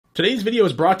Today's video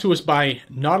is brought to us by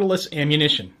Nautilus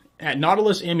Ammunition. At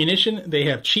Nautilus Ammunition, they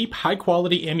have cheap,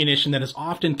 high-quality ammunition that is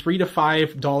often $3 to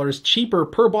 $5 cheaper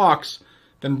per box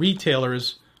than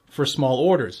retailers for small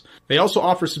orders. They also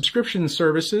offer subscription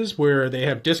services where they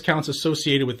have discounts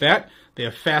associated with that. They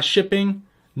have fast shipping,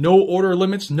 no order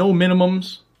limits, no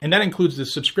minimums, and that includes the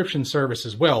subscription service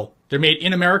as well. They're made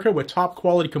in America with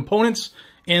top-quality components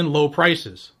and low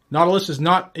prices. Nautilus is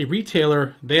not a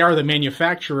retailer, they are the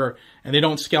manufacturer, and they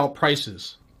don't scalp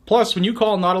prices. Plus, when you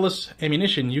call Nautilus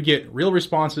Ammunition, you get real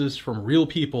responses from real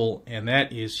people, and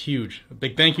that is huge. A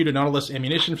big thank you to Nautilus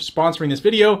Ammunition for sponsoring this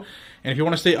video, and if you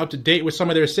want to stay up to date with some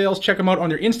of their sales, check them out on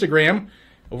their Instagram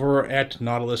over at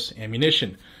Nautilus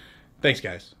Ammunition. Thanks,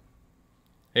 guys.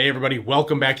 Hey everybody,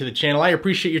 welcome back to the channel. I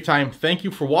appreciate your time. Thank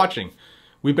you for watching.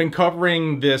 We've been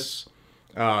covering this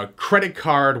credit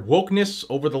card wokeness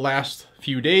over the last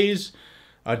few days.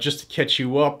 Just to catch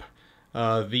you up,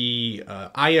 the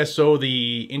ISO,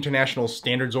 the International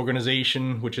Standards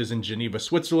Organization, which is in Geneva,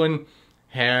 Switzerland,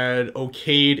 had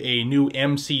okayed a new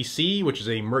MCC, which is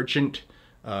a merchant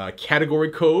category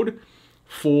code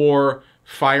for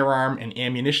firearm and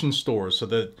ammunition stores, so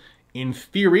that in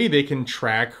theory they can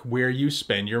track where you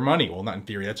spend your money. Well, not in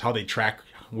theory, that's how they track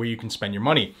where you can spend your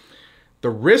money. The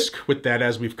risk with that,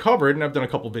 as we've covered, and I've done a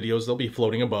couple videos, they'll be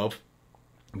floating above,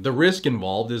 the risk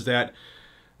involved is that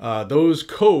those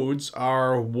codes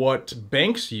are what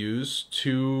banks use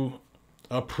to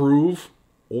approve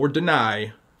or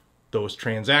deny those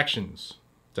transactions.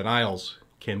 Denials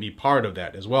can be part of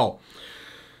that as well.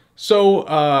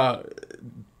 So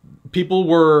people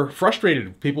were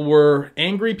frustrated, people were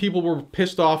angry, people were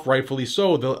pissed off, rightfully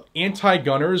so. The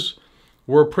anti-gunners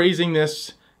were praising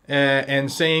this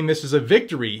and saying this is a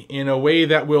victory in a way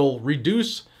that will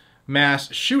reduce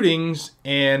mass shootings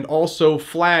and also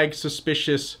flag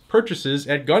suspicious purchases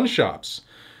at gun shops.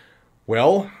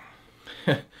 Well,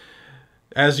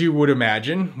 as you would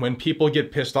imagine, when people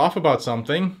get pissed off about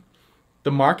something,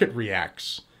 the market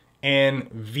reacts. And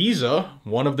Visa,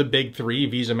 one of the big three,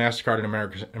 Visa, MasterCard,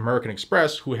 and American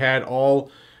Express, who had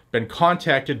all been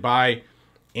contacted by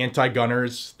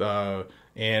anti-gunners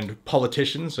and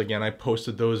politicians, again, I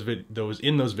posted those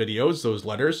in those videos, those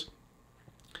letters,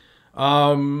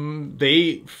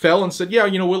 they fell and said, yeah,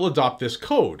 you know, we'll adopt this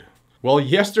code. Well,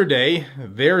 yesterday,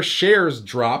 their shares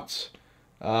dropped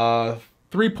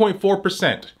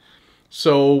 3.4%.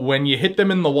 So when you hit them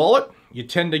in the wallet, you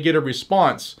tend to get a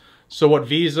response. So what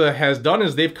Visa has done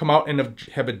is they've come out and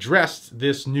have addressed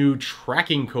this new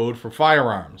tracking code for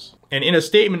firearms. And in a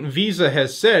statement, Visa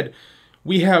has said,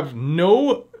 we have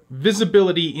no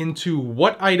visibility into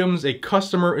what items a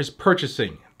customer is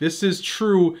purchasing. This is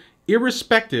true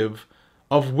irrespective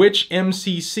of which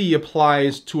MCC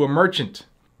applies to a merchant.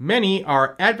 Many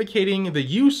are advocating the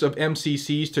use of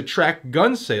MCCs to track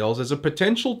gun sales as a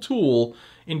potential tool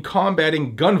in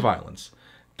combating gun violence.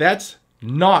 That's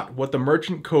not what the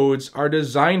merchant codes are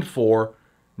designed for,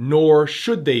 nor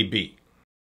should they be.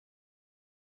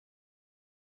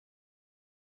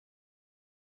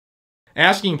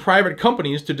 Asking private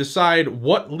companies to decide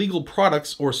what legal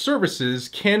products or services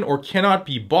can or cannot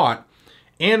be bought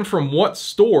and from what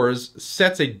stores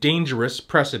sets a dangerous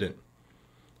precedent.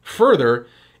 Further,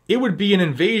 it would be an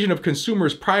invasion of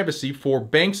consumers' privacy for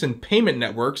banks and payment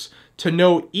networks to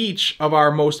know each of our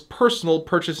most personal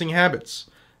purchasing habits.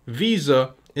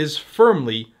 Visa is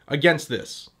firmly against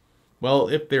this. Well,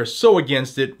 if they're so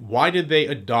against it, why did they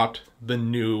adopt the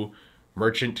new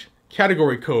merchant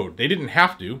category code? They didn't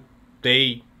have to.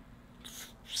 They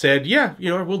said, yeah,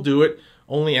 you know, we'll do it,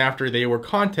 only after they were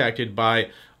contacted by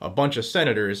a bunch of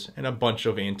senators and a bunch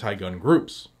of anti-gun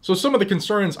groups. So some of the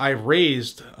concerns I've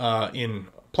raised in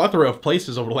a plethora of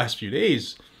places over the last few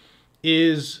days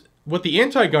is what the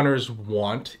anti-gunners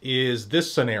want is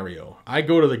this scenario. I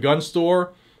go to the gun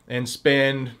store and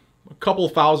spend a couple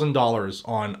 $1,000s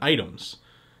on items.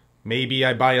 Maybe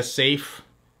I buy a safe,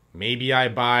 maybe I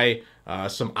buy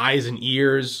some eyes and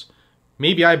ears,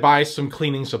 maybe I buy some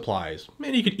cleaning supplies.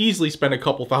 Man, you could easily spend a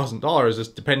couple $1,000s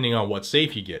just depending on what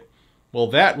safe you get. Well,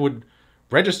 that would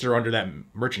register under that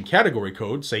merchant category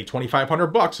code, say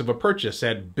 $2,500 of a purchase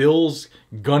at Bill's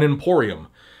Gun Emporium.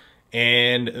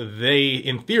 And they,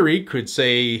 in theory, could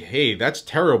say, hey, that's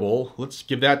terrible, let's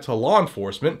give that to law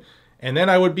enforcement. And then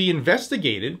I would be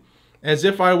investigated as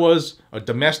if I was a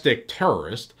domestic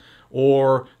terrorist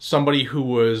or somebody who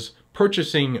was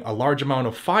purchasing a large amount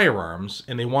of firearms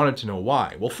and they wanted to know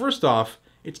why. Well, first off,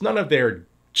 it's none of their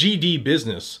GD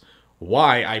business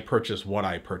why I purchase what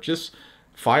I purchase.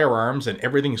 Firearms and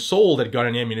everything sold at gun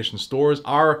and ammunition stores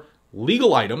are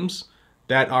legal items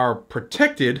that are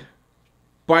protected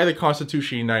by the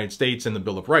Constitution of the United States and the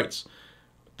Bill of Rights.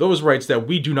 those rights that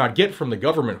we do not get from the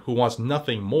government, who wants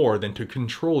nothing more than to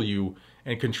control you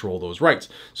and control those rights.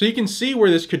 So you can see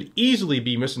where this could easily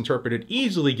be misinterpreted,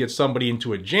 easily get somebody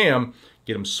into a jam,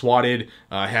 get them swatted,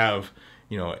 have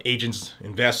agents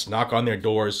invest, knock on their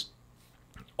doors,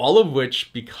 all of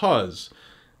which because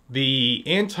the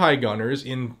anti-gunners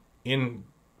in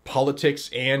politics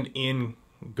and in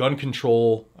gun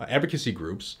control advocacy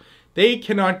groups, they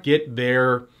cannot get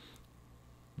their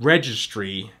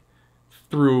registry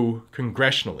through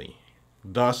congressionally.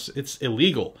 Thus, it's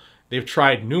illegal. They've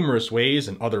tried numerous ways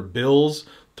and other bills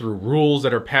through rules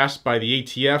that are passed by the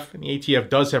ATF, and the ATF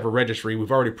does have a registry.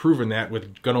 We've already proven that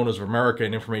with Gun Owners of America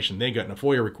and information they got in a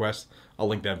FOIA request. I'll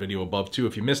link that video above too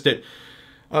if you missed it.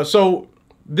 So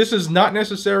this is not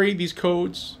necessary, these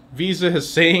codes. Visa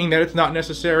is saying that it's not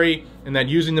necessary and that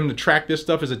using them to track this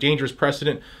stuff is a dangerous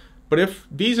precedent. But if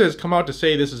Visa has come out to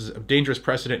say this is a dangerous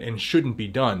precedent and shouldn't be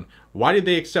done, why did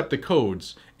they accept the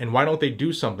codes, and why don't they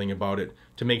do something about it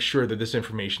to make sure that this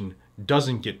information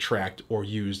doesn't get tracked or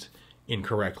used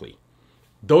incorrectly?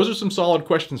 Those are some solid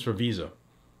questions for Visa.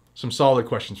 Some solid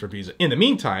questions for Visa. In the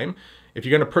meantime, if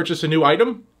you're going to purchase a new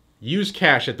item, use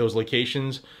cash at those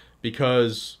locations,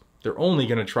 because they're only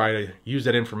going to try to use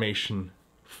that information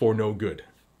for no good.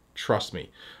 Trust me.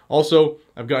 Also,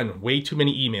 I've gotten way too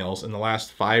many emails in the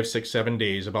last 5, 6, 7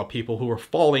 days about people who are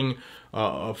falling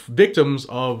victims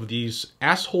of these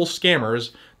asshole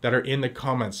scammers that are in the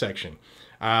comment section.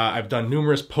 I've done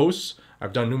numerous posts.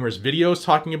 I've done numerous videos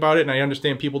talking about it, and I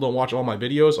understand people don't watch all my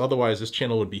videos. Otherwise, this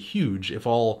channel would be huge if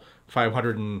all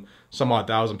 500 and some odd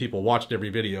thousand people watched every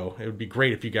video. It would be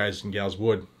great if you guys and gals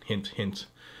would. Hint, hint.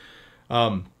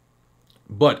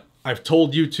 But I've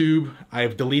told YouTube,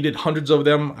 I've deleted hundreds of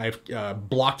them, I've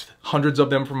blocked hundreds of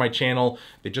them from my channel.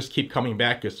 They just keep coming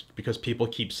back because people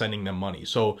keep sending them money.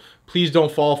 So please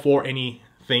don't fall for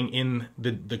anything in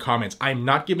the comments. I'm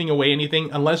not giving away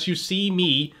anything unless you see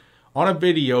me on a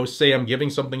video say I'm giving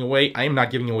something away. I am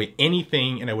not giving away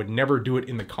anything, and I would never do it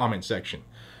in the comment section.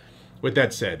 With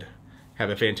that said, have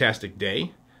a fantastic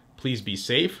day. Please be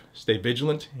safe, stay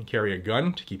vigilant, and carry a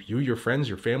gun to keep you, your friends,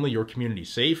 your family, your community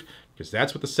safe, because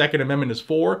that's what the Second Amendment is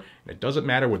for, and it doesn't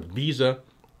matter with Visa,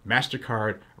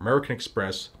 MasterCard, American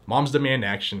Express, Moms Demand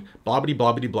Action, blah-biddy,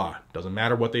 blah-biddy, blah. Doesn't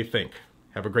matter what they think.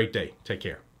 Have a great day. Take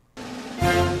care.